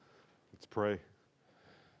Let's pray.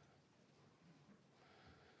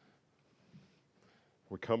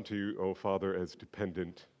 We come to you, O Father, as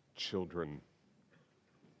dependent children.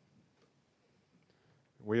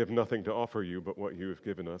 We have nothing to offer you but what you have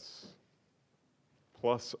given us,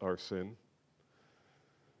 plus our sin.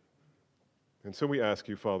 And so we ask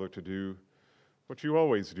you, Father, to do what you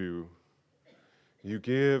always do. You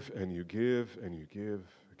give and you give and you give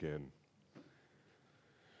again.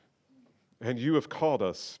 And you have called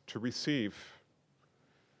us to receive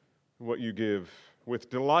what you give with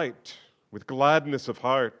delight, with gladness of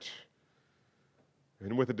heart,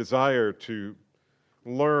 and with a desire to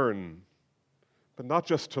learn, but not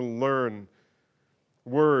just to learn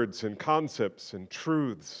words and concepts and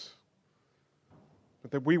truths, but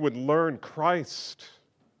that we would learn Christ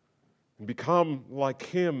and become like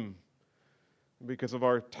Him because of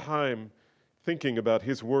our time thinking about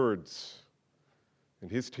His words and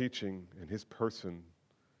His teaching and His person.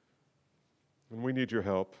 And we need your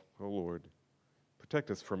help, O Lord. Protect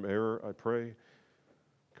us from error, I pray.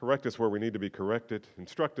 Correct us where we need to be corrected.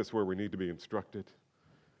 Instruct us where we need to be instructed.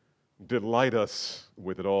 Delight us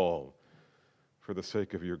with it all for the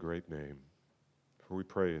sake of your great name. For we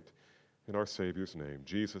pray it in our Savior's name,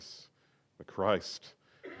 Jesus, the Christ,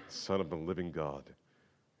 Son of the living God.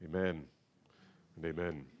 Amen and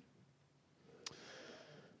amen.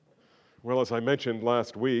 Well, as I mentioned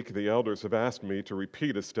last week, the elders have asked me to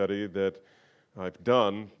repeat a study that I've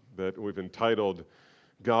done that we've entitled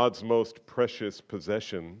God's Most Precious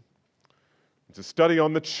Possession. It's a study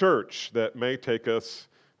on the church that may take us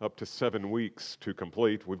up to 7 weeks to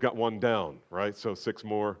complete. We've got one down, right? So 6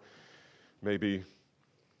 more, maybe.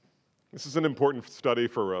 This is an important study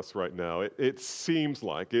for us right now. It seems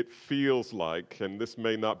like, it feels like, and this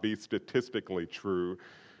may not be statistically true,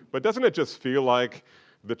 but doesn't it just feel like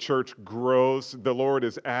the church grows? The Lord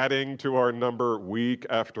is adding to our number week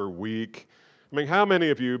after week. I mean, how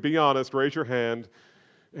many of you, be honest, raise your hand,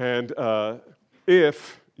 and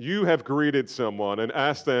if you have greeted someone and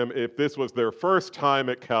asked them if this was their first time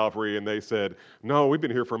at Calvary and they said, no, we've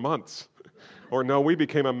been here for months, or no, we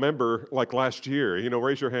became a member like last year.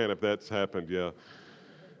 Raise your hand if that's happened, yeah.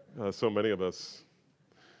 So many of us.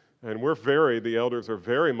 And the elders are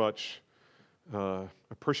very much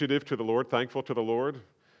appreciative to the Lord, thankful to the Lord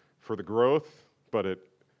for the growth, but it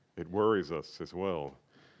worries us as well.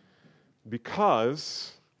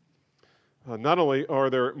 Because not only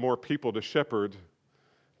are there more people to shepherd,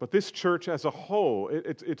 but this church as a whole,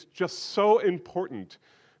 it's just so important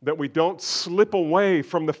that we don't slip away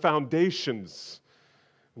from the foundations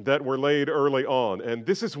that were laid early on. And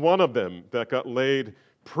this is one of them that got laid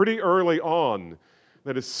pretty early on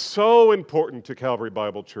that is so important to Calvary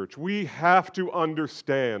Bible Church. We have to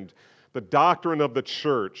understand the doctrine of the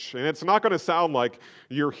church. And it's not going to sound like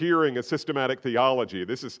you're hearing a systematic theology.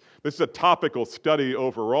 This is a topical study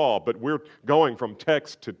overall, but we're going from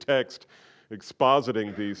text to text,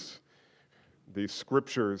 expositing these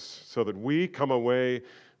scriptures so that we come away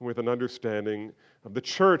with an understanding of the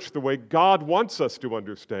church the way God wants us to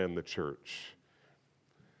understand the church.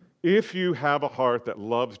 If you have a heart that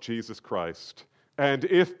loves Jesus Christ, and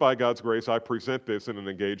if by God's grace I present this in an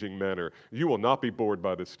engaging manner, you will not be bored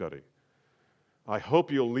by this study. I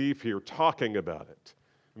hope you'll leave here talking about it,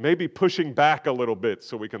 maybe pushing back a little bit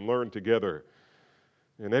so we can learn together.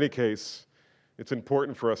 In any case, it's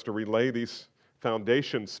important for us to relay these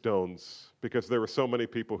foundation stones because there are so many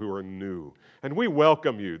people who are new. And we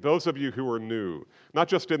welcome you, those of you who are new, not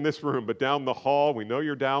just in this room, but down the hall. We know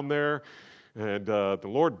you're down there, and the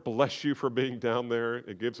Lord bless you for being down there.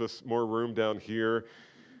 It gives us more room down here,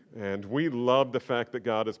 and we love the fact that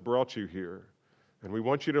God has brought you here. And we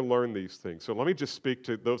want you to learn these things. So let me just speak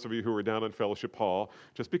to those of you who are down in Fellowship Hall.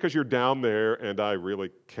 Just because you're down there and I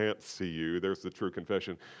really can't see you, there's the true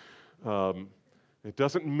confession. It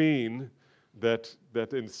doesn't mean that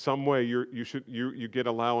in some way you get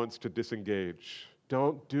allowance to disengage.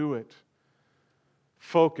 Don't do it.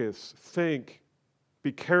 Focus, think,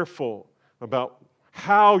 be careful about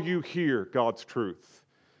how you hear God's truth.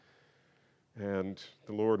 And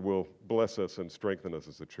the Lord will bless us and strengthen us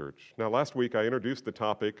as a church. Now, last week I introduced the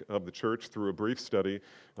topic of the church through a brief study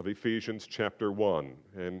of Ephesians chapter 1.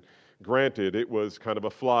 And granted, it was kind of a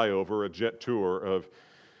flyover, a jet tour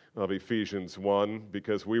of Ephesians 1,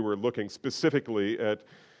 because we were looking specifically at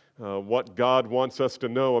what God wants us to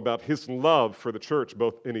know about His love for the church,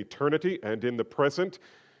 both in eternity and in the present,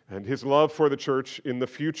 and His love for the church in the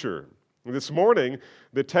future. This morning,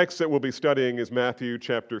 the text that we'll be studying is Matthew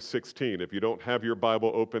chapter 16. If you don't have your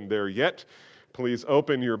Bible open there yet, please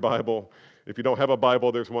open your Bible. If you don't have a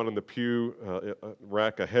Bible, there's one in the pew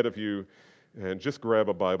rack ahead of you, and just grab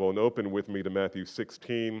a Bible and open with me to Matthew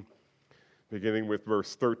 16. beginning with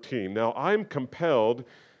verse 13. Now, I'm compelled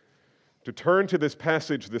to turn to this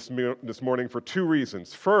passage this morning for two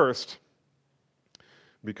reasons. First,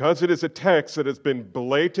 because it is a text that has been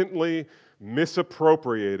blatantly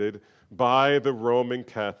misappropriated by the Roman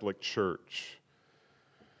Catholic Church.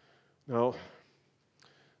 Now,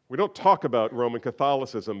 we don't talk about Roman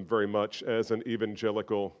Catholicism very much as an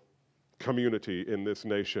evangelical community in this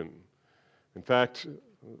nation. In fact,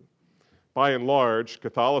 by and large,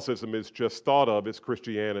 Catholicism is just thought of as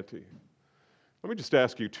Christianity. Let me just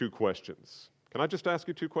ask you two questions. Can I just ask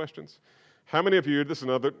you two questions? How many of you, this is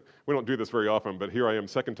another, we don't do this very often, but here I am,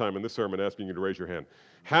 second time in this sermon asking you to raise your hand.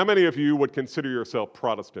 How many of you would consider yourself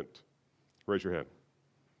Protestant? Raise your hand.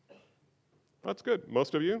 That's good.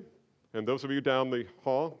 Most of you. And those of you down the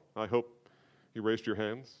hall, I hope you raised your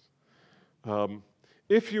hands.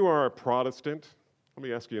 If you are a Protestant, let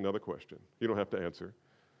me ask you another question. You don't have to answer.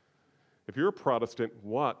 If you're a Protestant,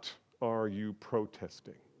 what are you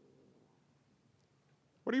protesting?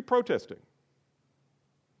 What are you protesting?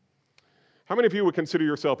 How many of you would consider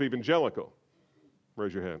yourself evangelical?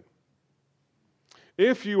 Raise your hand.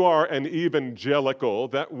 If you are an evangelical,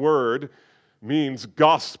 that word means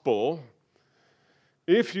gospel.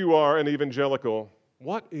 If you are an evangelical,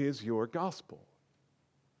 what is your gospel?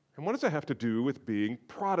 And what does it have to do with being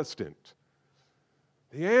Protestant?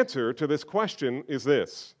 The answer to this question is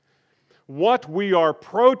this. What we are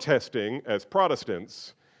protesting as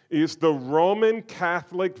Protestants is the Roman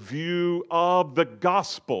Catholic view of the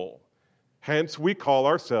gospel. Hence, we call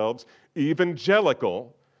ourselves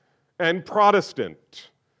evangelical and Protestant.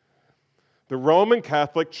 The Roman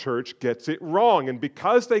Catholic Church gets it wrong, and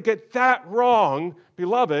because they get that wrong,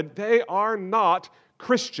 beloved, they are not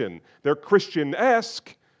Christian. They're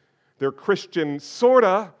Christian-esque, they're Christian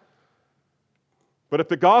sorta, but if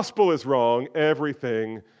the gospel is wrong,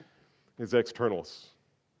 everything is externals.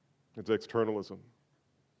 It's externalism.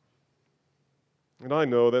 And I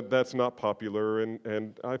know that that's not popular,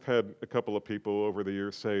 and I've had a couple of people over the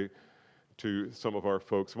years say to some of our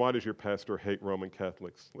folks, why does your pastor hate Roman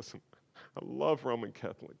Catholics? Listen, I love Roman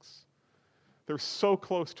Catholics. They're so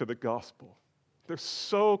close to the gospel. They're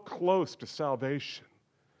so close to salvation.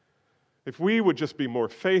 If we would just be more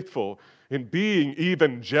faithful in being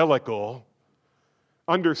evangelical,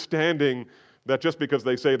 understanding that just because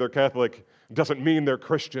they say they're Catholic doesn't mean they're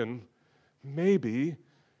Christian, maybe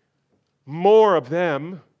more of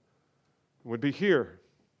them would be here.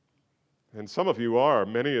 And some of you are,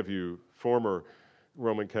 many of you former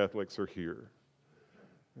Roman Catholics are here.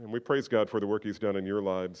 And we praise God for the work He's done in your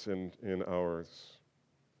lives and in ours.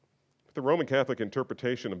 But the Roman Catholic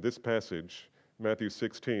interpretation of this passage, Matthew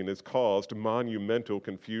 16, has caused monumental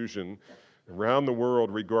confusion around the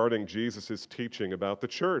world regarding Jesus' teaching about the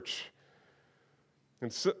church.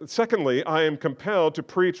 And secondly, I am compelled to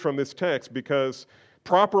preach from this text because,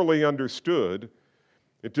 properly understood,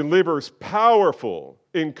 it delivers powerful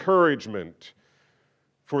encouragement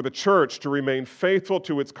for the church to remain faithful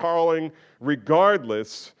to its calling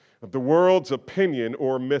regardless of the world's opinion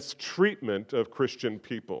or mistreatment of Christian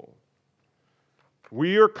people.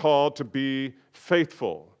 We are called to be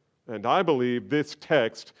faithful, and I believe this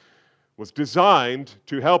text was designed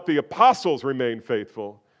to help the apostles remain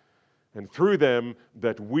faithful, and through them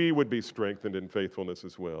that we would be strengthened in faithfulness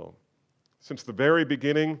as well. Since the very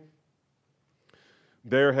beginning,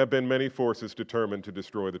 there have been many forces determined to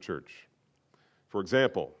destroy the church. For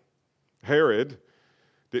example, Herod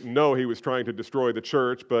didn't know he was trying to destroy the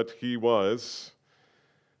church, but he was,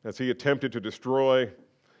 as he attempted to destroy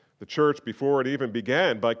the church before it even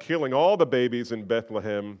began by killing all the babies in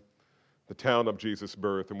Bethlehem, the town of Jesus'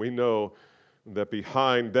 birth. And we know that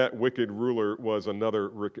behind that wicked ruler was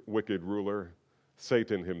another wicked ruler,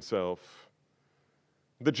 Satan himself.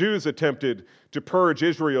 The Jews attempted to purge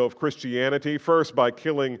Israel of Christianity, first by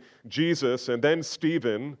killing Jesus and then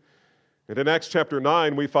Stephen. And in Acts chapter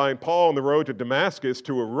 9, we find Paul on the road to Damascus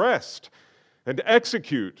to arrest and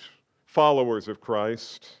execute followers of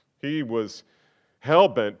Christ. He was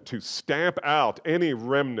hell-bent to stamp out any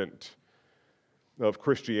remnant of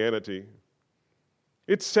Christianity.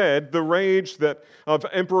 It said the rage of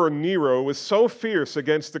Emperor Nero was so fierce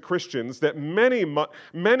against the Christians that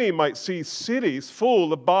many might see cities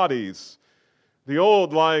full of bodies, the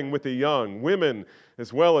old lying with the young, women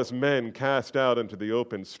as well as men cast out into the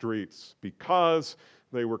open streets because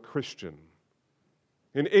they were Christian.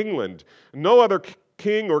 In England, no other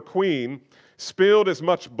king or queen spilled as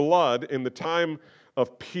much blood in the time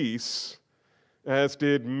of peace as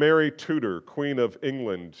did Mary Tudor, Queen of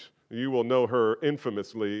England. You will know her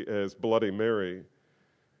infamously as Bloody Mary.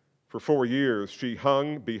 For 4 years, she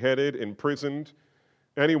hung, beheaded, imprisoned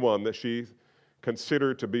anyone that she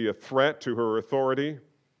considered to be a threat to her authority,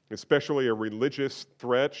 especially a religious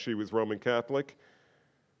threat. She was Roman Catholic.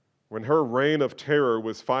 When her reign of terror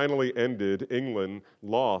was finally ended, England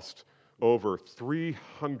lost over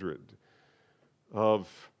 300 of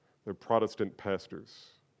their Protestant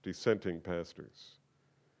pastors, dissenting pastors.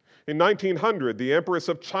 In 1900, the Empress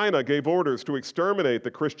of China gave orders to exterminate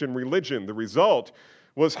the Christian religion. The result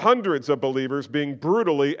was hundreds of believers being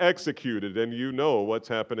brutally executed, and you know what's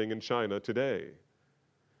happening in China today.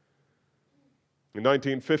 In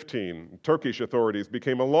 1915, Turkish authorities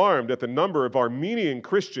became alarmed at the number of Armenian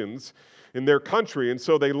Christians in their country, and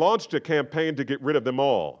so they launched a campaign to get rid of them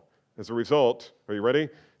all. As a result, are you ready?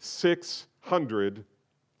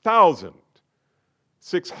 600,000.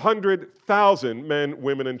 600,000 men,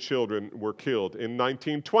 women, and children were killed. In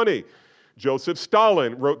 1920, Joseph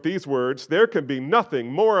Stalin wrote these words, "There can be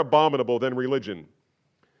nothing more abominable than religion."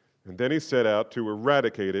 And then he set out to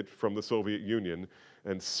eradicate it from the Soviet Union,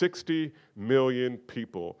 and 60 million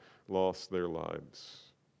people lost their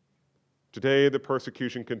lives. Today, the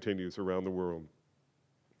persecution continues around the world.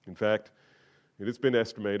 In fact, it has been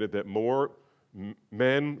estimated that more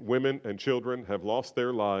men, women, and children have lost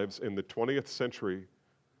their lives in the 20th century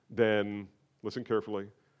than, listen carefully,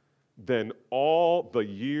 than all the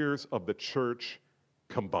years of the church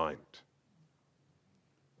combined.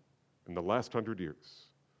 In the last 100 years.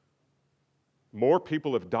 More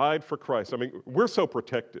people have died for Christ. I mean, we're so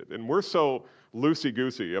protected and we're so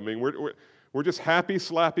loosey-goosey. I mean, we're just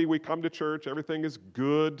happy-slappy. We come to church. Everything is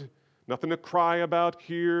good. Nothing to cry about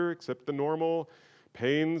here except the normal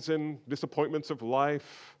pains and disappointments of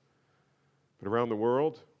life. But around the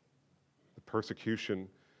world, the persecution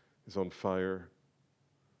is on fire.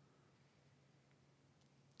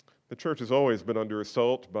 The church has always been under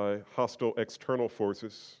assault by hostile external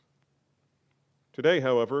forces. Today,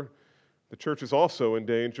 however, the church is also in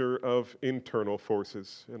danger of internal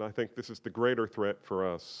forces, and I think this is the greater threat for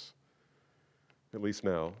us, at least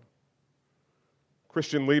now.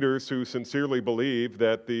 Christian leaders who sincerely believe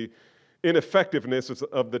that the ineffectiveness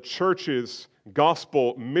of the church's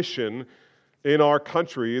gospel mission in our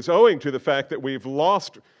country is owing to the fact that we've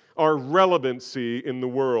lost our relevancy in the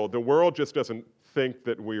world. The world just doesn't think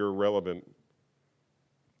that we are relevant.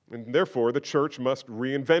 And therefore, the church must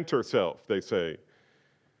reinvent herself, they say,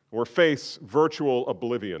 or face virtual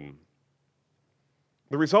oblivion.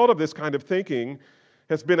 The result of this kind of thinking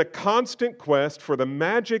has been a constant quest for the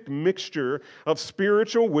magic mixture of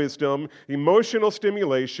spiritual wisdom, emotional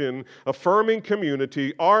stimulation, affirming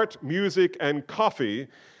community, art, music, and coffee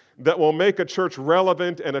that will make a church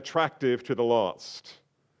relevant and attractive to the lost.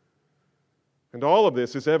 And all of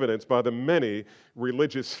this is evidenced by the many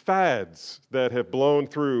religious fads that have blown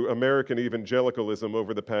through American evangelicalism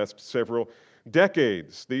over the past several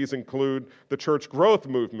decades. These include the church growth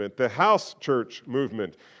movement, the house church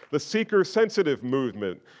movement, the seeker-sensitive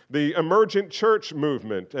movement, the emergent church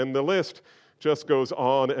movement, and the list just goes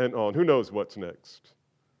on and on. Who knows what's next?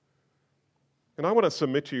 And I want to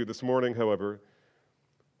submit to you this morning, however,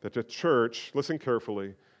 that the church, listen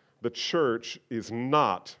carefully, the church is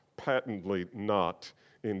not, patently not,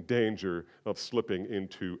 in danger of slipping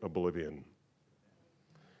into oblivion.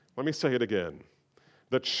 Let me say it again.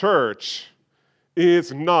 The church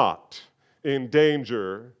is not in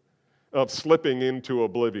danger of slipping into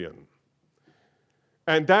oblivion.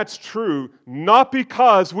 And that's true not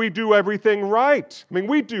because we do everything right. I mean,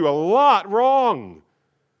 we do a lot wrong.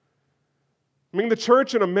 I mean, the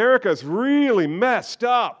church in America is really messed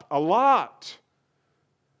up a lot.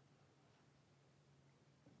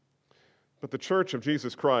 But the church of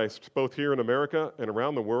Jesus Christ, both here in America and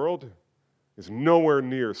around the world, is nowhere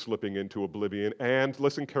near slipping into oblivion, and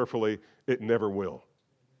listen carefully, it never will.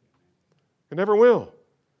 It never will.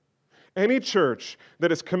 Any church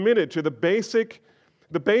that is committed to the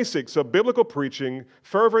basics of biblical preaching,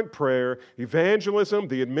 fervent prayer, evangelism,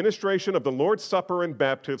 the administration of the Lord's Supper and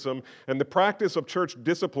baptism, and the practice of church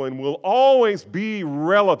discipline will always be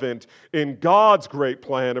relevant in God's great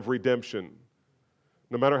plan of redemption,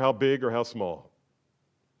 no matter how big or how small.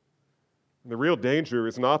 The real danger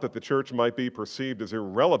is not that the church might be perceived as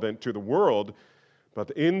irrelevant to the world, but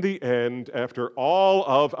in the end, after all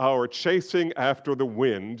of our chasing after the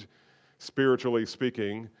wind, spiritually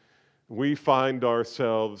speaking, we find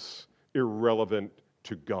ourselves irrelevant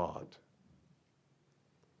to God.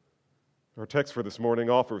 Our text for this morning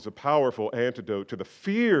offers a powerful antidote to the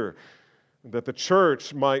fear that the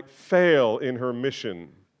church might fail in her mission.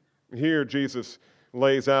 Here, Jesus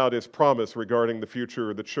lays out his promise regarding the future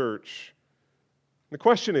of the church. The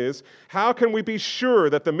question is, how can we be sure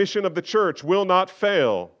that the mission of the church will not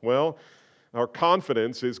fail? Well, Our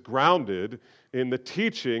confidence is grounded in the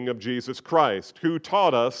teaching of Jesus Christ, who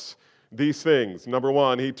taught us these things. Number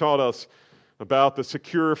one, he taught us about the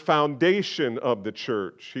secure foundation of the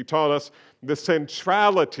church. He taught us the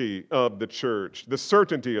centrality of the church, the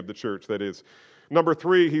certainty of the church, that is. Number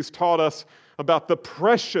three, he's taught us about the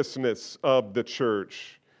preciousness of the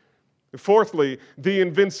church. Fourthly, the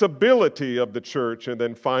invincibility of the church. And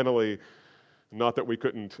then finally, not that we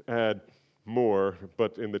couldn't add more,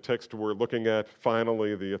 but in the text we're looking at,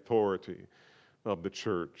 finally, the authority of the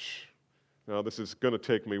church. Now, this is going to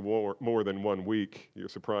take me more than 1 week. You're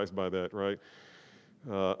surprised by that, right?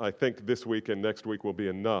 I think this week and next week will be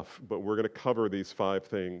enough, but we're going to cover these 5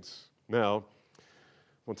 things. Now,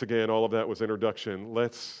 once again, all of that was introduction.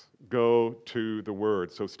 Let's go to the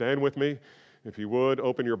Word. So stand with me. If you would,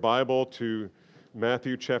 open your Bible to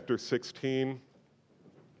Matthew chapter 16.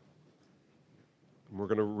 We're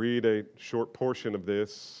going to read a short portion of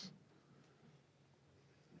this.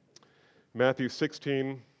 Matthew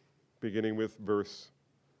 16, beginning with verse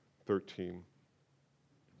 13.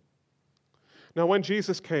 Now, when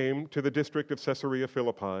Jesus came to the district of Caesarea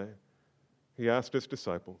Philippi, he asked his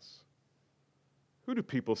disciples, "Who do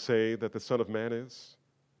people say that the Son of Man is?"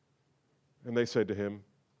 And they said to him,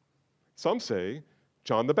 "Some say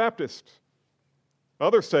John the Baptist,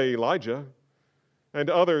 others say Elijah, and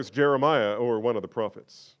others Jeremiah or one of the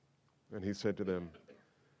prophets." And he said to them,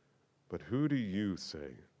 "But who do you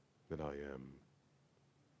say that I am?"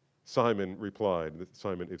 Simon replied,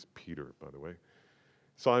 Simon is Peter, by the way.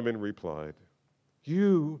 Simon replied,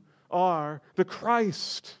 "You are the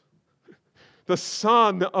Christ, the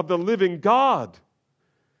Son of the living God."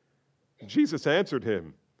 Jesus answered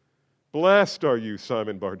him, "Blessed are you,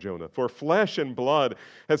 Simon Bar-Jonah, for flesh and blood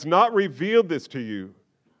has not revealed this to you,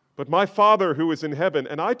 but my Father who is in heaven.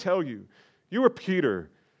 And I tell you, you are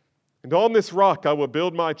Peter, and on this rock I will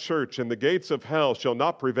build my church, and the gates of hell shall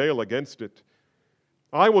not prevail against it.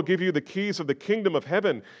 I will give you the keys of the kingdom of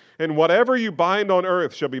heaven, and whatever you bind on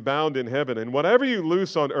earth shall be bound in heaven, and whatever you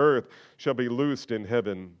loose on earth shall be loosed in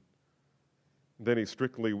heaven." Then he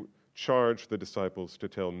strictly charged the disciples to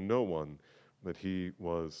tell no one that he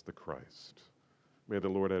was the Christ. May the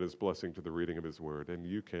Lord add his blessing to the reading of his word, and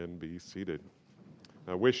you can be seated.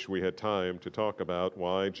 I wish we had time to talk about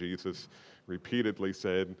why Jesus repeatedly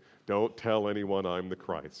said, "Don't tell anyone I'm the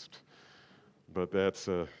Christ." But that's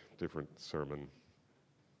a different sermon.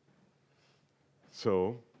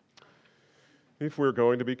 So, if we're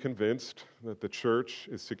going to be convinced that the church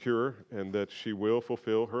is secure and that she will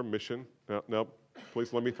fulfill her mission, now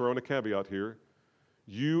please let me throw in a caveat here.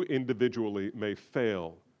 You individually may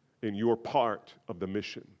fail in your part of the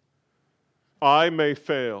mission. I may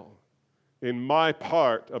fail in my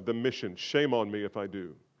part of the mission. Shame on me if I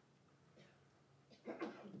do.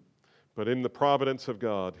 But in the providence of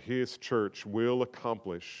God, his church will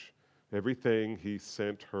accomplish everything he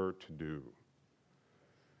sent her to do.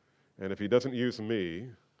 And if he doesn't use me,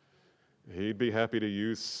 he'd be happy to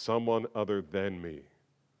use someone other than me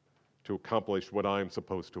to accomplish what I'm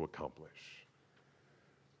supposed to accomplish.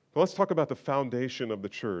 But let's talk about the foundation of the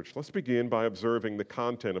church. Let's begin by observing the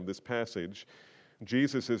content of this passage.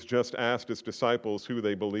 Jesus has just asked his disciples who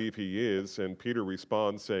they believe he is, and Peter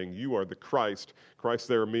responds saying, "You are the Christ." Christ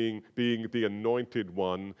there being the anointed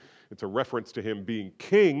one. It's a reference to him being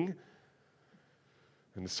king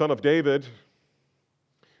and the son of David.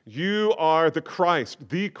 You are the Christ,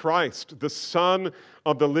 the Son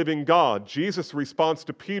of the living God. Jesus' response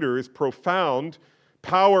to Peter is profound,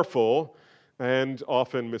 powerful, and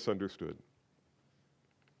often misunderstood.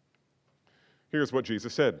 Here's what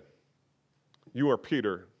Jesus said. "You are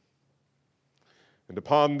Peter, and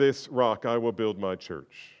upon this rock I will build my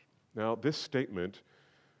church." Now, this statement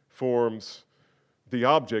forms the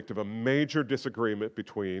object of a major disagreement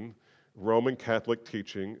between Roman Catholic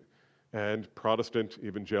teaching and Protestant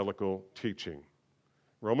evangelical teaching.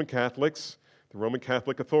 Roman Catholics, the Roman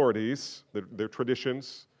Catholic authorities, their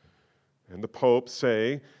traditions, and the Pope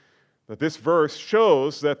say that this verse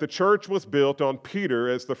shows that the church was built on Peter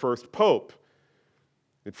as the first pope.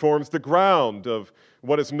 It forms the ground of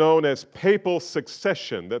what is known as papal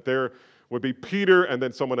succession, that there would be Peter and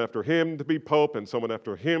then someone after him to be pope, and someone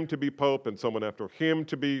after him to be pope, and someone after him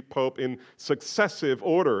to be pope in successive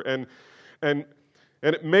order. And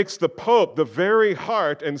it makes the Pope the very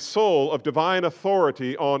heart and soul of divine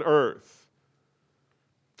authority on earth.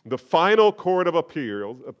 The final court of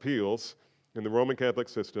appeals in the Roman Catholic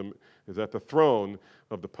system is at the throne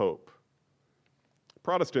of the Pope.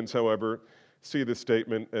 Protestants, however, see this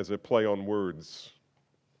statement as a play on words.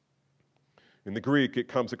 In the Greek, it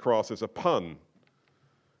comes across as a pun.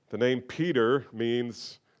 The name Peter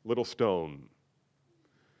means little stone.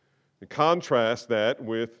 Contrast that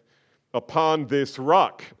with upon this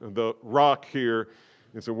rock. The rock here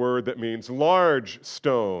is a word that means large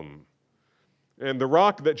stone. And the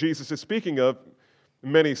rock that Jesus is speaking of,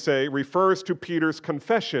 many say, refers to Peter's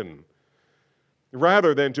confession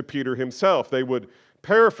rather than to Peter himself. They would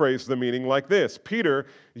paraphrase the meaning like this: Peter,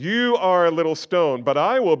 you are a little stone, but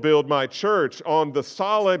I will build my church on the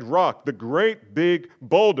solid rock, the great big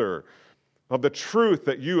boulder of the truth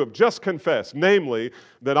that you have just confessed, namely,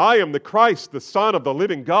 that I am the Christ, the Son of the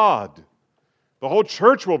living God. The whole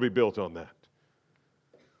church will be built on that.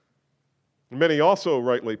 Many also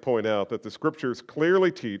rightly point out that the Scriptures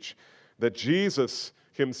clearly teach that Jesus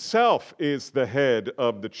himself is the head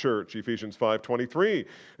of the church, Ephesians 5:23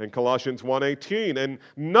 and Colossians 1:18. And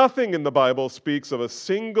nothing in the Bible speaks of a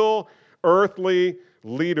single earthly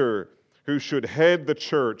leader who should head the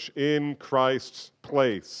church in Christ's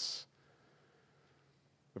place.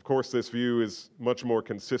 Of course, this view is much more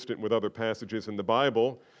consistent with other passages in the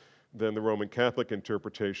Bible than the Roman Catholic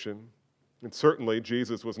interpretation. And certainly,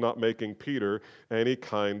 Jesus was not making Peter any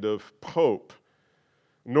kind of pope,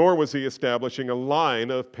 nor was he establishing a line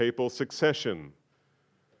of papal succession.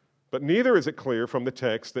 But neither is it clear from the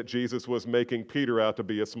text that Jesus was making Peter out to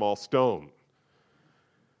be a small stone.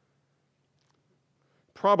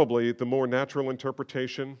 Probably the more natural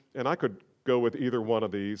interpretation, and I could go with either one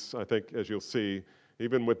of these, I think, as you'll see,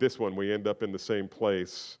 even with this one, we end up in the same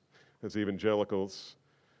place as evangelicals.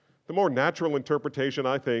 The more natural interpretation,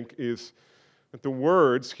 I think, is that the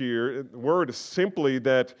words here, the word is simply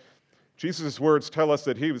that Jesus' words tell us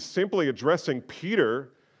that he was simply addressing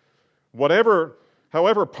Peter,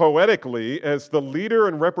 however poetically, as the leader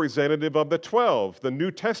and representative of the 12. The New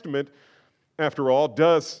Testament, after all,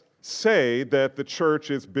 does say that the church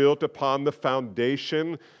is built upon the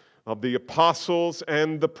foundation of the apostles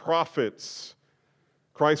and the prophets,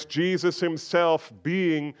 Christ Jesus himself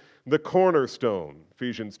being the cornerstone,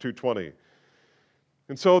 Ephesians 2:20.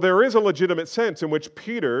 And so there is a legitimate sense in which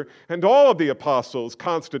Peter and all of the apostles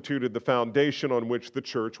constituted the foundation on which the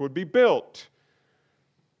church would be built.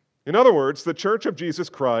 In other words, the church of Jesus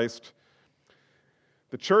Christ,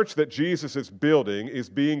 the church that Jesus is building, is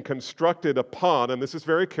being constructed upon, and this is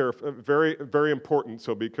very important,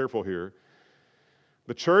 so be careful here.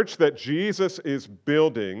 The church that Jesus is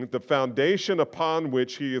building, the foundation upon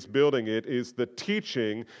which he is building it, is the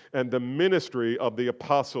teaching and the ministry of the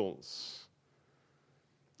apostles.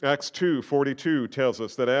 Acts 2:42 tells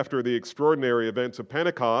us that after the extraordinary events of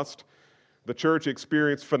Pentecost, the church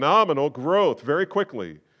experienced phenomenal growth very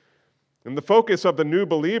quickly. And the focus of the new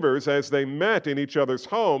believers as they met in each other's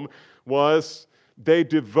home was they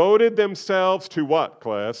devoted themselves to what,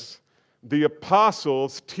 class? The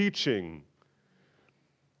apostles' teaching.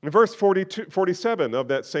 And verse 47 of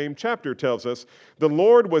that same chapter tells us, the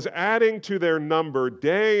Lord was adding to their number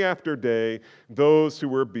day after day those who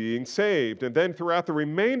were being saved. And then throughout the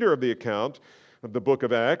remainder of the account of the book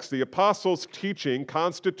of Acts, the apostles' teaching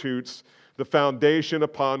constitutes the foundation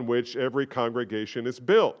upon which every congregation is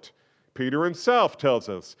built. Peter himself tells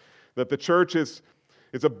us that the church is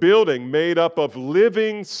a building made up of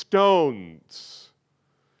living stones.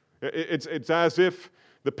 It's as if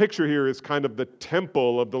the picture here is kind of the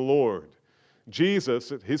temple of the Lord.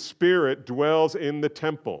 Jesus, his Spirit, dwells in the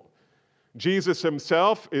temple. Jesus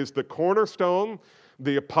himself is the cornerstone.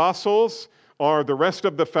 The apostles are the rest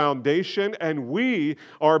of the foundation, and we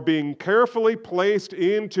are being carefully placed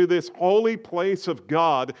into this holy place of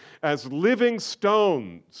God as living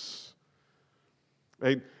stones.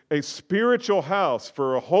 A spiritual house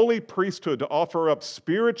for a holy priesthood to offer up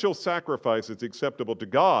spiritual sacrifices acceptable to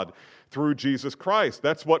God through Jesus Christ.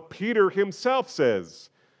 That's what Peter himself says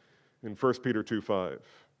in 1 Peter 2:5.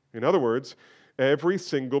 In other words, every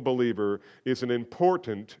single believer is an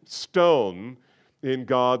important stone in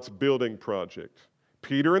God's building project.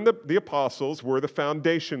 Peter and the apostles were the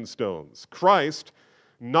foundation stones. Christ,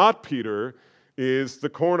 not Peter, is the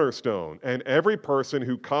cornerstone. And every person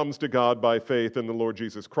who comes to God by faith in the Lord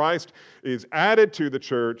Jesus Christ is added to the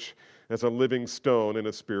church as a living stone in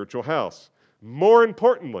a spiritual house. More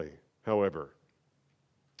importantly, however,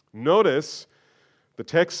 notice the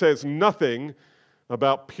text says nothing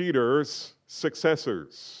about Peter's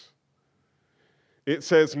successors. It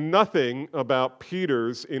says nothing about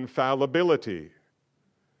Peter's infallibility.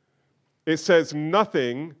 It says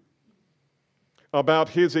nothing about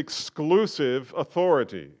his exclusive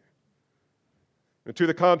authority. And to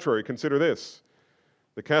the contrary, consider this.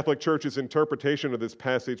 The Catholic Church's interpretation of this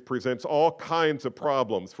passage presents all kinds of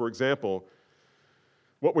problems. For example,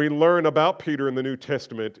 what we learn about Peter in the New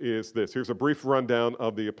Testament is this. Here's a brief rundown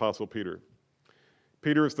of the Apostle Peter.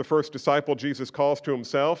 Peter is the first disciple Jesus calls to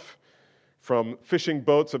himself. from fishing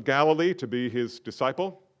boats of Galilee to be his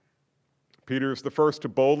disciple. Peter is the first to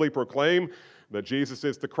boldly proclaim that Jesus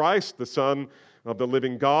is the Christ, the Son of the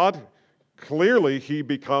living God. Clearly, he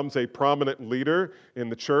becomes a prominent leader in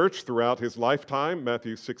the church throughout his lifetime.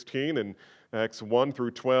 Matthew 16 and Acts 1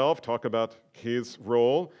 through 12 talk about his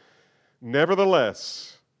role.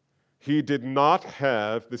 Nevertheless, he did not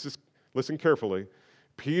have, listen carefully,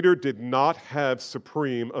 Peter did not have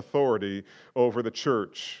supreme authority over the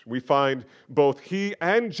church. We find both he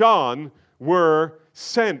and John were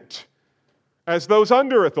sent as those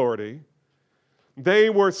under authority. They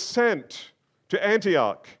were sent to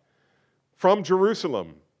Antioch from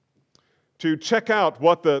Jerusalem to check out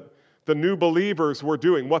what the new believers were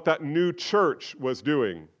doing, what that new church was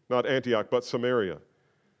doing. Not Antioch, but Samaria.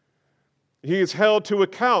 He is held to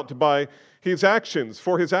account by his actions,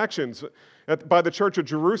 by the church of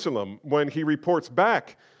Jerusalem when he reports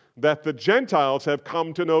back that the Gentiles have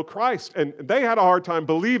come to know Christ. And they had a hard time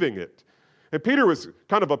believing it. And Peter was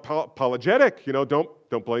kind of apologetic.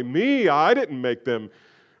 Don't blame me. I didn't make them.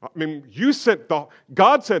 I mean,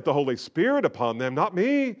 God sent the Holy Spirit upon them, not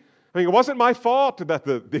me. I mean, it wasn't my fault that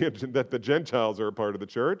the Gentiles are a part of the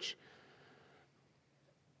church.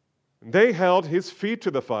 They held his feet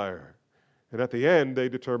to the fire. And at the end, they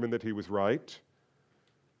determined that he was right.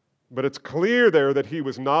 But it's clear there that he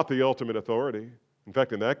was not the ultimate authority. In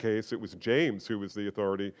fact, in that case, it was James who was the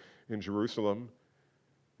authority in Jerusalem.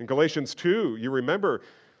 In Galatians 2, you remember,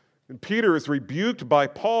 Peter is rebuked by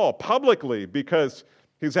Paul publicly because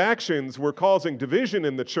his actions were causing division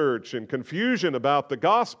in the church and confusion about the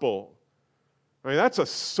gospel. I mean, that's a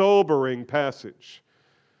sobering passage.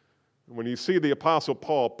 When you see the Apostle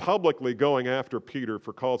Paul publicly going after Peter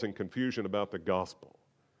for causing confusion about the gospel.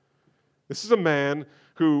 This is a man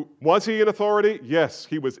who, was he in authority? Yes,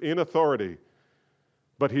 he was in authority,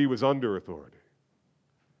 but he was under authority.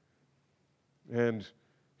 And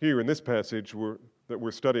here in this passage that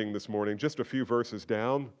we're studying this morning, just a few verses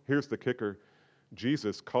down, here's the kicker.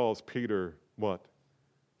 Jesus calls Peter, what?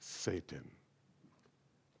 Satan.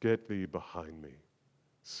 Get thee behind me,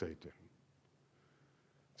 Satan.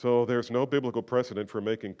 So there's no biblical precedent for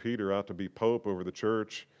making Peter out to be pope over the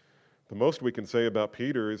church. The most we can say about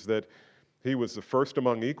Peter is that he was the first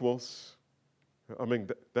among equals. I mean,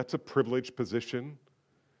 that's a privileged position.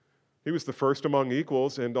 He was the first among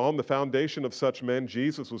equals, and on the foundation of such men,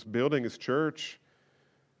 Jesus was building his church.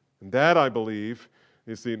 And that, I believe,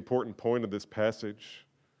 is the important point of this passage.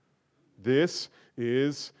 This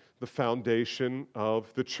is the foundation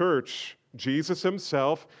of the church. Jesus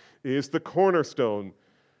himself is the cornerstone.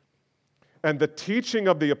 And the teaching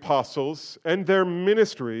of the apostles and their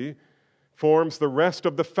ministry forms the rest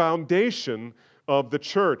of the foundation of the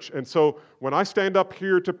church. And so when I stand up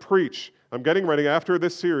here to preach, I'm getting ready. After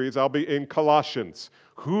this series, I'll be in Colossians.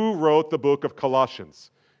 Who wrote the book of Colossians?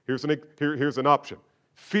 Here's an option.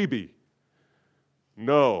 Phoebe.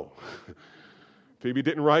 No. Phoebe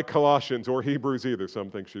didn't write Colossians or Hebrews either. Some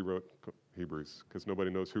think she wrote Hebrews because nobody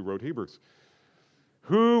knows who wrote Hebrews.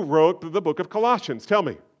 Who wrote the book of Colossians? Tell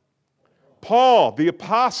me. Paul, the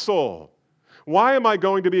apostle. Why am I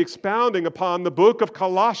going to be expounding upon the book of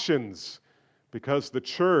Colossians? Because the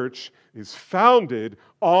church is founded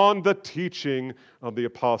on the teaching of the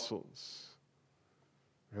apostles.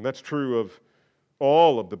 And that's true of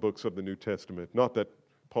all of the books of the New Testament. Not that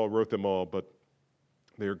Paul wrote them all, but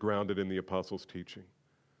they are grounded in the apostles' teaching.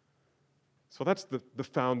 So that's the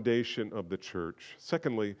foundation of the church.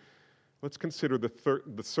 Secondly, let's consider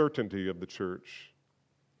the certainty of the church.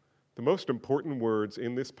 The most important words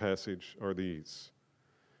in this passage are these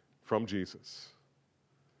from Jesus.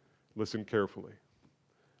 Listen carefully.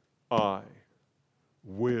 I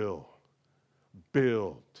will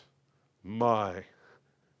build my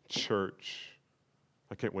church.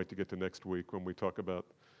 I can't wait to get to next week when we talk about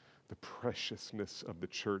the preciousness of the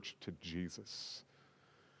church to Jesus.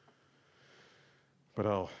 But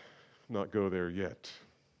I'll not go there yet.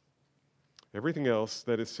 Everything else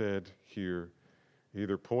that is said here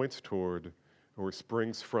either points toward or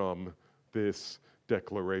springs from this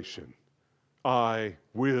declaration. I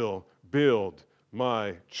will build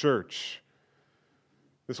my church.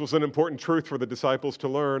 This was an important truth for the disciples to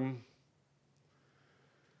learn,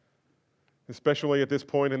 especially at this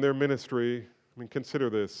point in their ministry. I mean, consider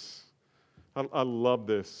this. I love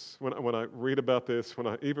this. When I read about this,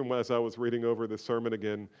 even as I was reading over this sermon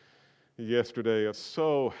again yesterday, I was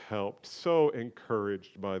so helped, so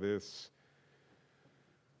encouraged by this.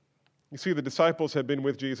 You see, the disciples had been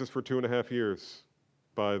with Jesus for 2.5 years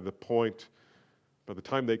by the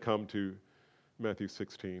time they come to Matthew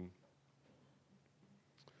 16.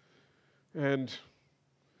 And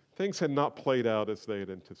things had not played out as they had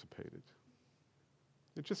anticipated.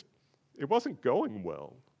 It wasn't going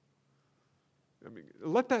well. I mean,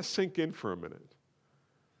 let that sink in for a minute.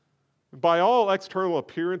 By all external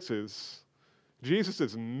appearances,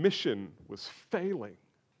 Jesus' mission was failing.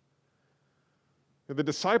 And the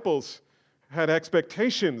disciples had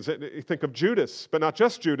expectations. Think of Judas, but not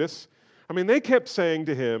just Judas. I mean, they kept saying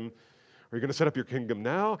to him, are you going to set up your kingdom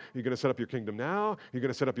now? Are you going to set up your kingdom now? Are you going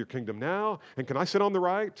to set up your kingdom now? And can I sit on the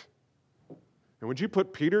right? And would you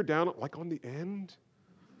put Peter down like on the end?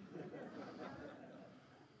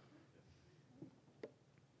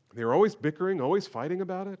 They were always bickering, always fighting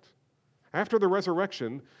about it. After the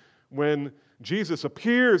resurrection, when Jesus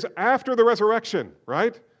appears after the resurrection,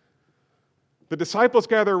 right? The disciples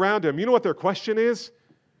gather around him. You know what their question is?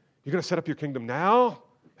 You going to set up your kingdom now?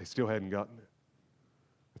 They still hadn't gotten it.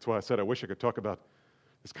 That's why I said I wish I could talk about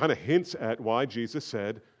this. Kind of hints at why Jesus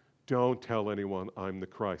said, don't tell anyone I'm the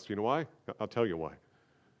Christ. You know why? I'll tell you why.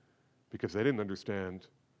 Because they didn't understand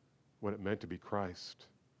what it meant to be Christ.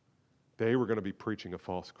 They were going to be preaching a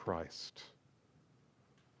false Christ.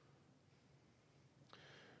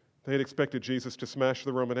 They had expected Jesus to smash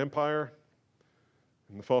the Roman Empire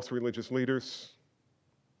and the false religious leaders.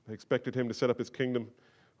 They expected him to set up his kingdom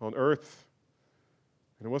on earth.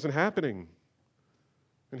 And it wasn't happening.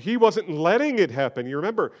 And he wasn't letting it happen. You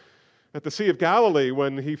remember at the Sea of Galilee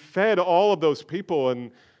when he fed all of those people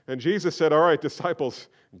and Jesus said, all right, disciples,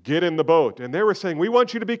 get in the boat. And they were saying, we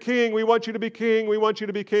want you to be king, we want you to be king, we want you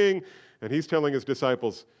to be king. And he's telling his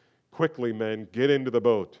disciples, quickly, men, get into the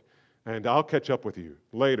boat, and I'll catch up with you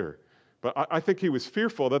later. But I think he was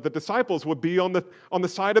fearful that the disciples would be on the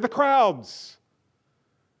side of the crowds.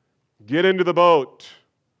 Get into the boat.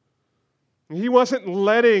 He wasn't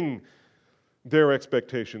letting their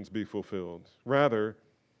expectations be fulfilled. Rather,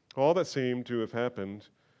 all that seemed to have happened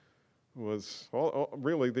was,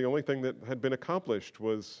 really the only thing that had been accomplished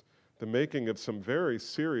was the making of some very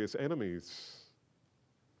serious enemies.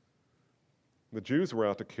 The Jews were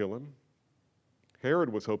out to kill him. Herod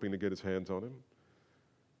was hoping to get his hands on him.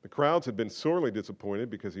 The crowds had been sorely disappointed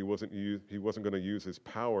because he wasn't going to use his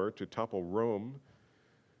power to topple Rome.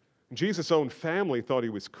 Jesus' own family thought he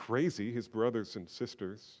was crazy, his brothers and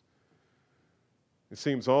sisters. It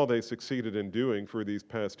seems all they succeeded in doing for these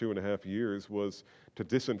past 2.5 years was to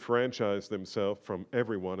disenfranchise themselves from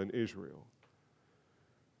everyone in Israel.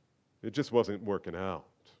 It just wasn't working out.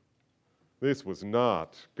 This was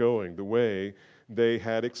not going the way they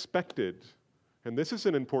had expected. And this is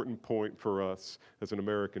an important point for us as an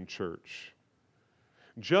American church.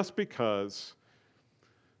 Just because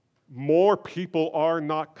more people are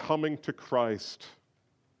not coming to Christ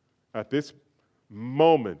at this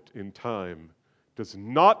moment in time does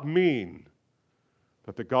not mean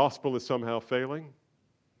that the gospel is somehow failing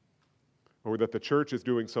or that the church is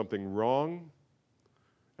doing something wrong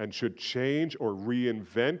and should change or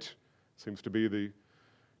reinvent. Seems to be the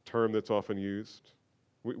term that's often used.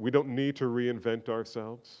 We don't need to reinvent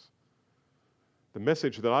ourselves. The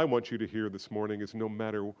message that I want you to hear this morning is no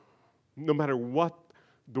matter what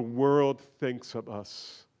the world thinks of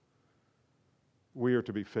us, we are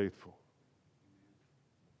to be faithful.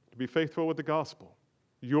 To be faithful with the gospel.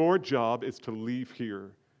 Your job is to leave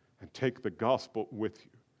here and take the gospel with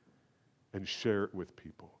you and share it with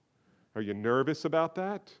people. Are you nervous about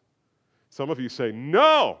that? Some of you say,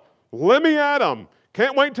 no, let me at them.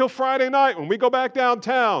 Can't wait until Friday night when we go back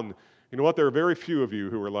downtown. You know what? There are very few of you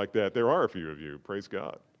who are like that. There are a few of you, praise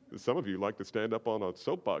God. Some of you like to stand up on a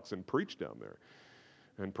soapbox and preach down there.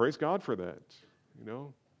 And praise God for that, you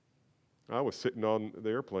know. I was sitting on the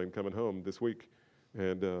airplane coming home this week,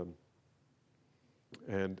 and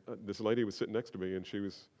this lady was sitting next to me, and she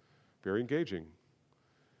was very engaging.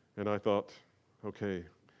 And I thought, okay,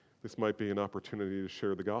 this might be an opportunity to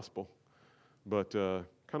share the gospel, but kind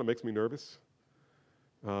of makes me nervous.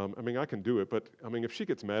 I can do it, but if she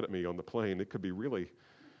gets mad at me on the plane, it could be really,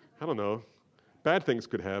 I don't know, bad things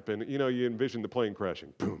could happen. You know, you envision the plane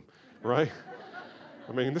crashing, boom, right?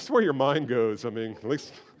 This is where your mind goes. At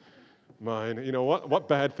least mine. You know, what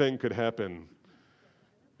bad thing could happen?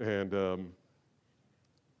 And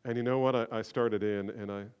you know what? I started in,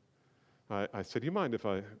 and I said, you mind if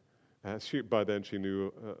I ask you? By then she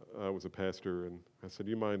knew I was a pastor, and I said,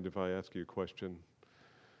 you mind if I ask you a question?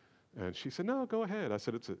 And she said, no, go ahead. I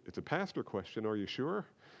said, it's a pastor question. Are you sure?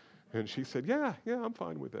 And she said, yeah, I'm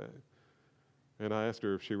fine with that. And I asked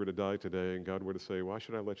her if she were to die today and God were to say, why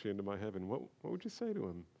should I let you into my heaven? What would you say to him?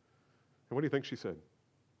 And what do you think she said?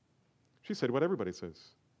 She said what everybody says.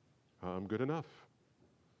 I'm good enough.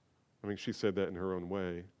 She said that in her own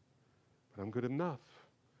way, but I'm good enough.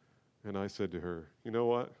 And I said to her, you know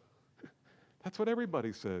what? That's what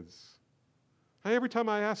everybody says. Every time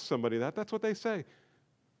I ask somebody that, that's what they say.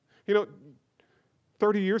 You know,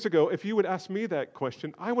 30 years ago, if you would ask me that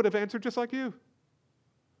question, I would have answered just like you.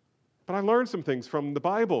 But I learned some things from the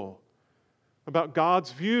Bible about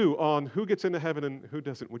God's view on who gets into heaven and who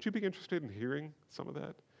doesn't. Would you be interested in hearing some of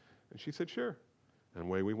that? And she said, sure. And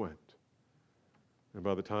away we went. And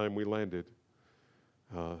by the time we landed,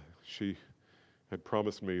 she had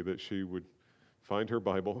promised me that she would find her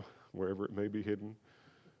Bible, wherever it may be hidden,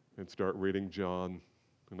 and start reading John.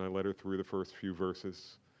 And I led her through the first few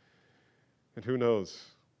verses. And who knows?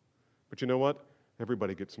 But you know what?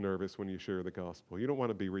 Everybody gets nervous when you share the gospel. You don't want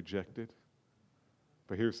to be rejected.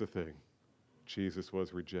 But here's the thing. Jesus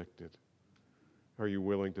was rejected. Are you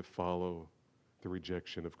willing to follow the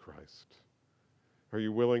rejection of Christ? Are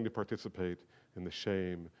you willing to participate in the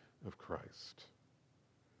shame of Christ?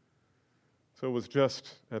 So it was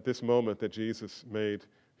just at this moment that Jesus made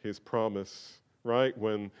his promise, right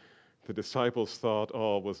when the disciples thought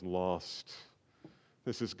all was lost.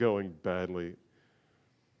 This is going badly.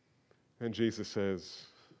 And Jesus says,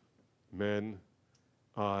 men,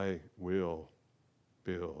 I will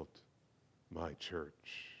build my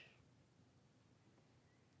church.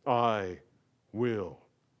 I will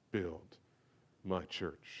build my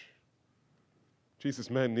church. Jesus'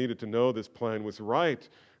 men needed to know this plan was right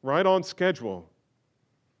on schedule.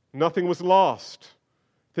 Nothing was lost.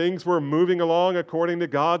 Things were moving along according to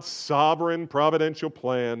God's sovereign providential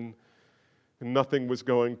plan, and nothing was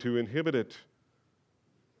going to inhibit it.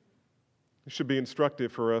 It should be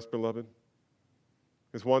instructive for us, beloved.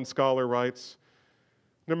 As one scholar writes,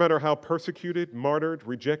 no matter how persecuted, martyred,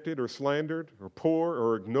 rejected, or slandered, or poor,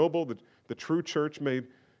 or ignoble the true church may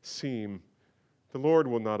seem, the Lord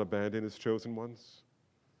will not abandon his chosen ones.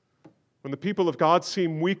 When the people of God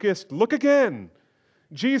seem weakest, look again.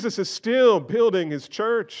 Jesus is still building his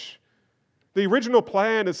church. The original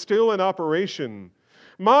plan is still in operation.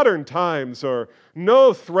 Modern times are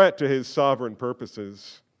no threat to his sovereign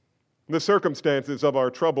purposes. The circumstances of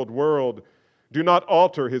our troubled world do not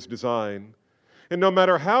alter his design. And no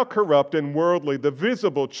matter how corrupt and worldly the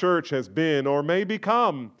visible church has been or may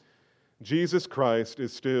become, Jesus Christ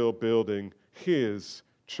is still building his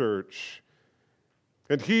church.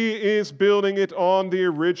 And he is building it on the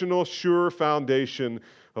original sure foundation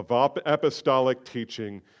of apostolic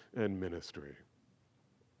teaching and ministry.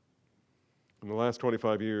 In the last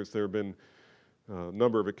 25 years, there have been a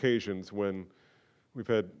number of occasions when we've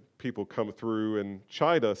had people come through and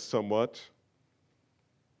chide us somewhat.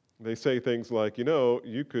 They say things like,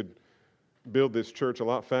 you could build this church a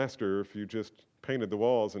lot faster if you just painted the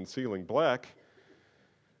walls and ceiling black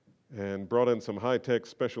and brought in some high-tech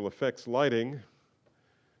special effects lighting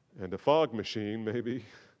and a fog machine, maybe.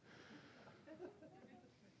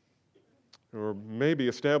 Or maybe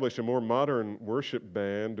establish a more modern worship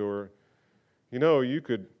band, or,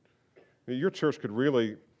 your church could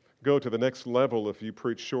really go to the next level if you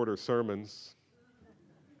preach shorter sermons.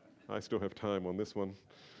 I still have time on this one.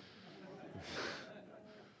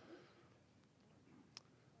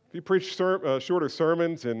 If you preach shorter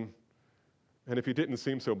sermons and if you didn't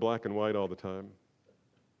seem so black and white all the time.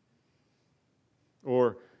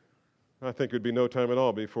 Or I think it would be no time at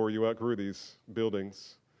all before you outgrew these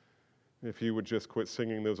buildings if you would just quit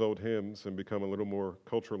singing those old hymns and become a little more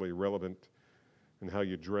culturally relevant in how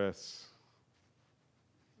you dress.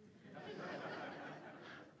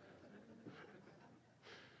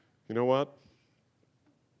 You know what?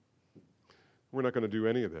 We're not going to do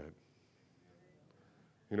any of that.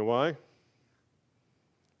 You know why?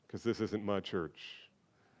 Because this isn't my church,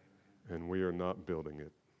 and we are not building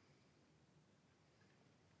it.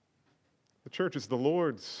 The church is the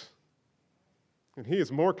Lord's, and he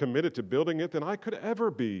is more committed to building it than I could ever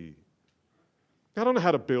be. I don't know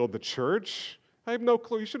how to build the church. I have no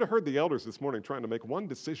clue. You should have heard the elders this morning trying to make one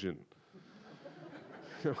decision.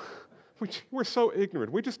 We're so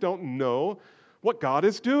ignorant. We just don't know what God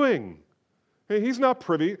is doing. He's not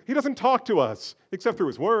privy. He doesn't talk to us except through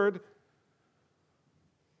his word.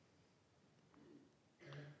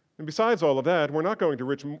 And besides all of that, we're not going to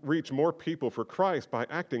reach more people for Christ by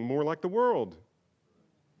acting more like the world.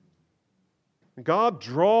 God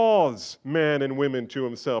draws men and women to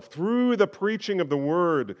himself through the preaching of the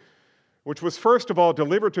word, which was first of all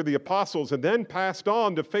delivered to the apostles and then passed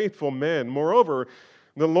on to faithful men. Moreover,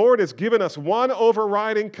 the Lord has given us one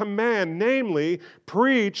overriding command, namely,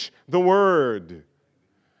 preach the word.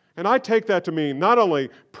 And I take that to mean not only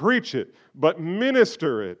preach it, but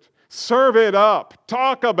minister it, serve it up,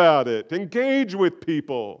 talk about it, engage with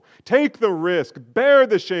people, take the risk, bear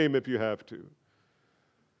the shame if you have to.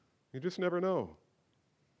 You just never know.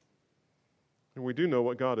 And we do know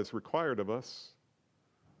what God has required of us.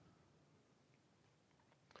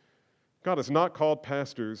 God has not called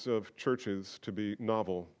pastors of churches to be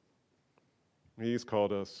novel. He's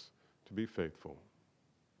called us to be faithful.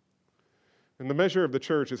 And the measure of the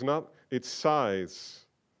church is not its size.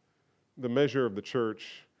 The measure of the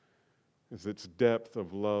church is its depth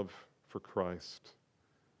of love for Christ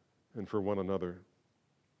and for one another,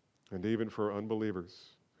 and even for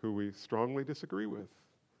unbelievers who we strongly disagree with,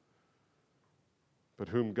 but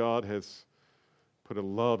whom God has put a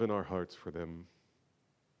love in our hearts for them.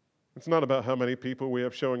 It's not about how many people we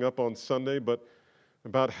have showing up on Sunday, but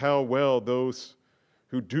about how well those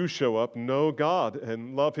who do show up know God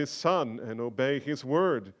and love His Son and obey His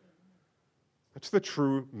Word. That's the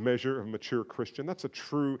true measure of a mature Christian. That's a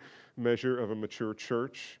true measure of a mature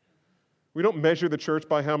church. We don't measure the church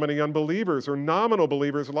by how many unbelievers or nominal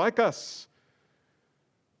believers like us.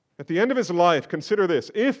 At the end of his life, consider this.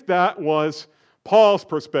 If that was Paul's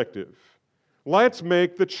perspective, let's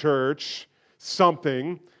make the church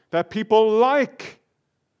something that people like.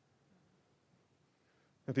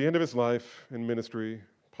 At the end of his life in ministry,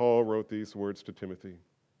 Paul wrote these words to Timothy.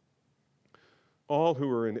 All who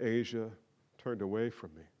are in Asia turned away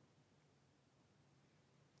from me.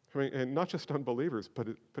 I mean, and not just unbelievers, but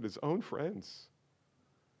his own friends.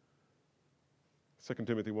 2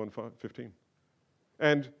 Timothy 1:15.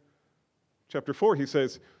 And chapter 4, he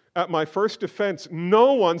says, at my first defense,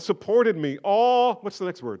 no one supported me. All, what's the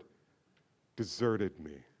next word? Deserted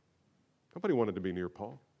me. Nobody wanted to be near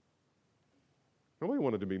Paul. Nobody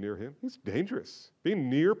wanted to be near him. He's dangerous. Being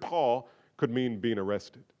near Paul could mean being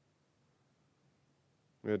arrested.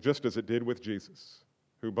 Just as it did with Jesus,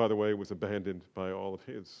 who, by the way, was abandoned by all of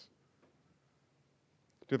his.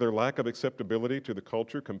 Did their lack of acceptability to the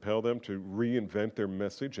culture compel them to reinvent their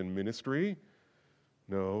message and ministry?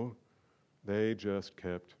 No, they just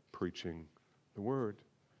kept preaching the Word.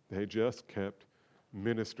 They just kept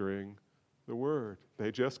ministering the Word.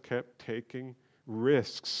 They just kept taking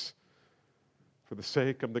risks for the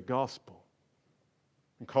sake of the gospel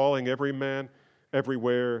and calling every man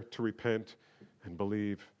everywhere to repent and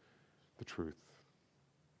believe the truth.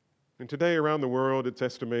 And today around the world, it's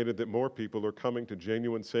estimated that more people are coming to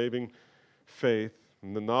genuine saving faith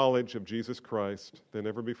and the knowledge of Jesus Christ than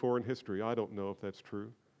ever before in history. I don't know if that's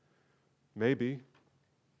true. Maybe.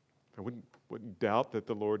 I wouldn't doubt that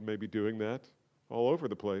the Lord may be doing that all over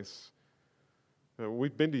the place.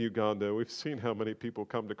 We've been to Uganda. We've seen how many people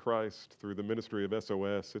come to Christ through the ministry of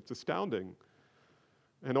SOS. It's astounding.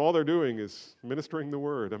 And all they're doing is ministering the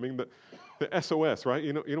Word. I mean, the SOS, right?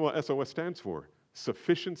 You know what SOS stands for?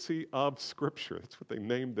 Sufficiency of Scripture. That's what they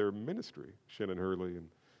named their ministry, Shannon Hurley and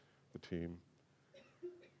the team.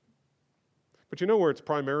 But you know where it's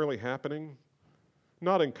primarily happening?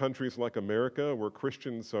 Not in countries like America, where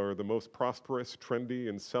Christians are the most prosperous, trendy,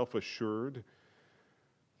 and self-assured,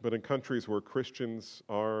 but in countries where Christians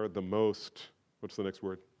are the most, what's the next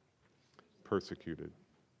word? Persecuted.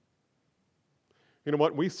 You know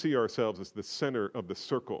what? We see ourselves as the center of the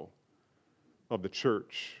circle of the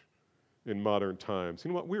church in modern times. You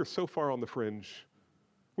know what? We are so far on the fringe.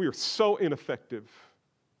 We are so ineffective.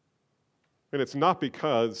 And it's not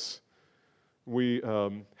because we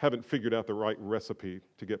haven't figured out the right recipe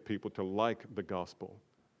to get people to like the gospel.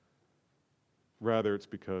 Rather, it's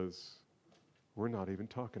because we're not even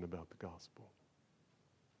talking about the gospel.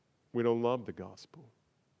 We don't love the gospel.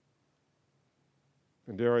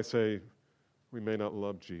 And dare I say, we may not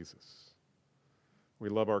love Jesus. We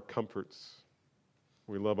love our comforts.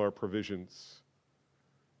 We love our provisions.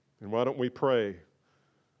 And why don't we pray?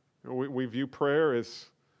 We view prayer as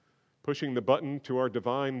pushing the button to our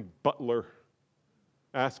divine butler,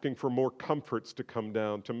 asking for more comforts to come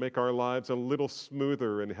down, to make our lives a little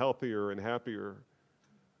smoother and healthier and happier.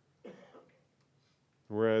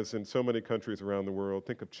 Whereas in so many countries around the world,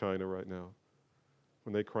 think of China right now,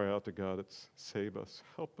 when they cry out to God, it's save us,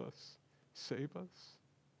 help us, save us.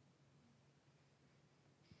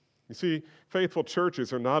 You see, faithful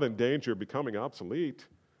churches are not in danger of becoming obsolete.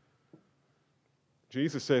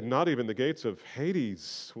 Jesus said, not even the gates of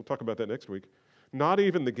Hades, we'll talk about that next week, not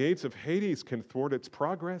even the gates of Hades can thwart its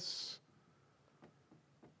progress.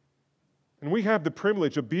 And we have the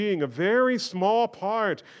privilege of being a very small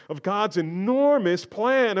part of God's enormous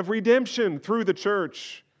plan of redemption through the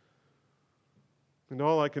church. And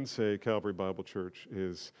all I can say, Calvary Bible Church,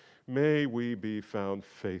 is may we be found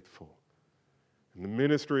faithful in the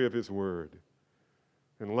ministry of His Word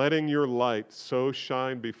and letting your light so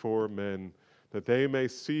shine before men that they may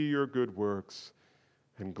see your good works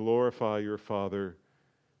and glorify your Father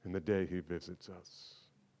in the day He visits us.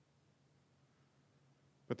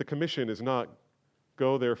 But the commission is not,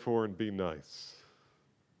 go therefore and be nice.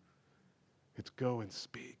 It's go and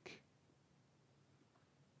speak.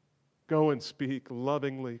 Go and speak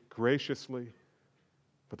lovingly, graciously,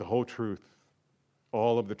 but the whole truth,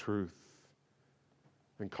 all of the truth,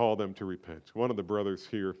 and call them to repent. One of the brothers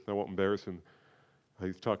here, I won't embarrass him,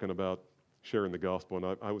 he's talking about sharing the gospel,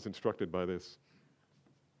 and I was instructed by this,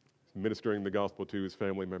 ministering the gospel to his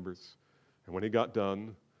family members. And when he got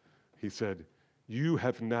done, he said, "You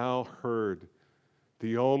have now heard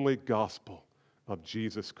the only gospel of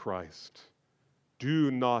Jesus Christ.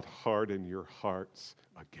 Do not harden your hearts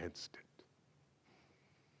against it."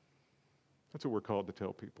 That's what we're called to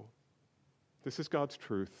tell people. This is God's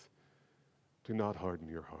truth. Do not harden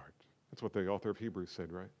your heart. That's what the author of Hebrews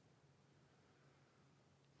said, right?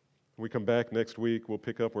 When we come back next week, we'll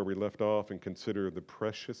pick up where we left off and consider the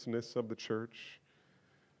preciousness of the church.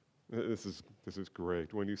 This is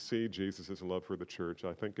great. When you see Jesus' love for the church,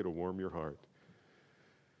 I think it'll warm your heart.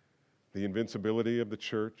 The invincibility of the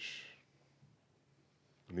church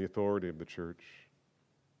and the authority of the church.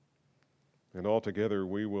 And altogether,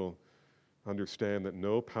 we will understand that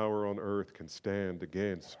no power on earth can stand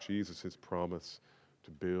against Jesus' promise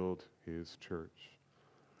to build his church.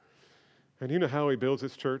 And you know how he builds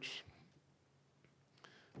his church?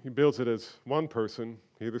 He builds it as one person.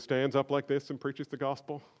 He either stands up like this and preaches the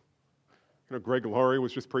gospel. You know, Greg Laurie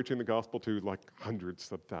was just preaching the gospel to like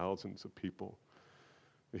hundreds of thousands of people.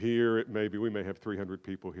 Here, we may have 300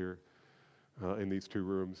 people here in these two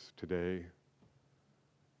rooms today.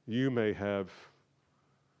 You may have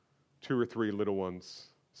 2 or 3 little ones.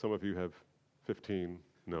 Some of you have 15.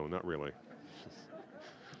 No, not really.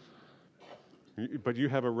 But you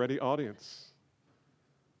have a ready audience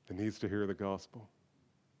that needs to hear the gospel.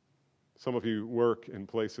 Some of you work in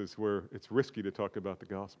places where it's risky to talk about the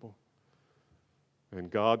gospel. And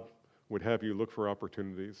God would have you look for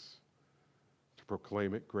opportunities to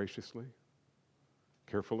proclaim it graciously,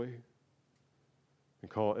 carefully, and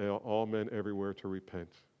call all men everywhere to repent.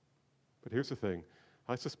 But here's the thing.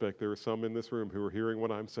 I suspect there are some in this room who are hearing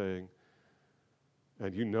what I'm saying,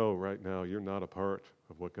 and you know right now you're not a part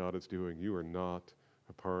of what God is doing. You are not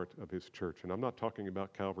a part of his church. And I'm not talking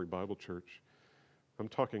about Calvary Bible Church. I'm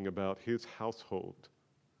talking about his household.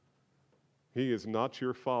 He is not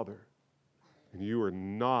your father, and you are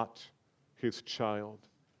not his child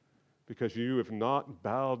because you have not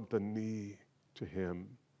bowed the knee to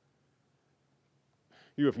him.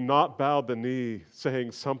 You have not bowed the knee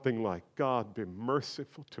saying something like, "God, be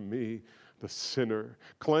merciful to me, the sinner.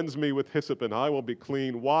 Cleanse me with hyssop and I will be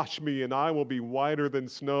clean. Wash me and I will be whiter than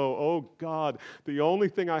snow. Oh God, the only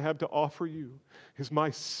thing I have to offer you is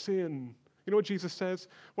my sin." You know what Jesus says?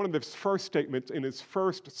 One of his first statements in his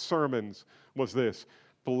first sermons was this: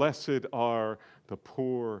 "Blessed are the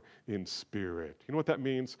poor in spirit." You know what that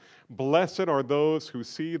means? Blessed are those who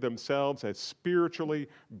see themselves as spiritually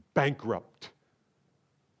bankrupt.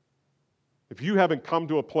 If you haven't come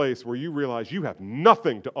to a place where you realize you have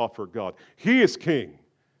nothing to offer God, he is king.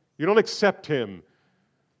 You don't accept him.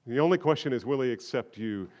 The only question is, will he accept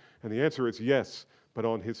you? And the answer is yes, but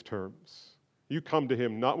on his terms. You come to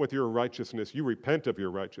him not with your righteousness. You repent of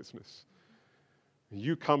your righteousness.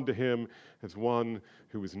 You come to him as one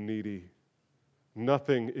who is needy.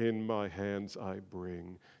 "Nothing in my hands I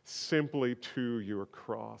bring. Simply to your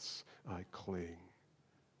cross I cling."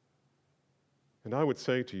 And I would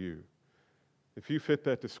say to you, if you fit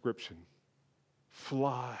that description,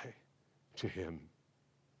 fly to him.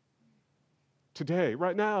 Today,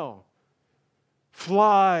 right now,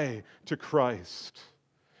 fly to Christ.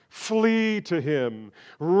 Flee to him.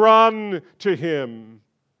 Run to him.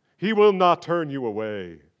 He will not turn you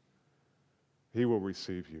away. He will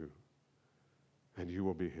receive you, and you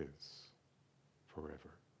will be his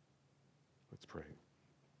forever. Let's pray.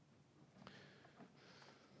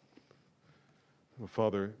 Well,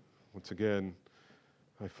 Father, once again,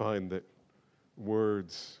 I find that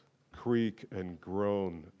words creak and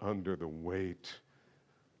groan under the weight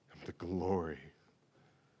of the glory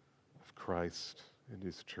of Christ and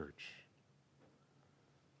his church.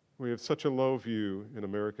 We have such a low view in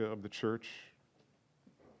America of the church,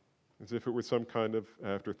 as if it were some kind of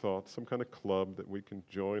afterthought, some kind of club that we can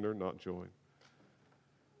join or not join.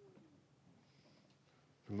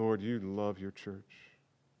 Lord, you love your church,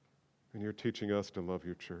 and you're teaching us to love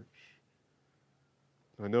your church.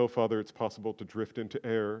 I know, Father, it's possible to drift into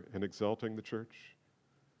error in exalting the church,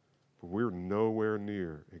 but we're nowhere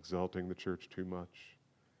near exalting the church too much.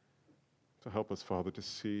 So help us, Father, to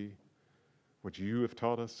see what you have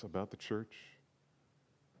taught us about the church,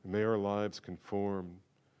 and may our lives conform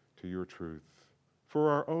to your truth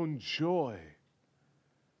for our own joy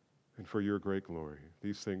and for your great glory.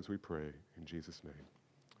 These things we pray in Jesus' name.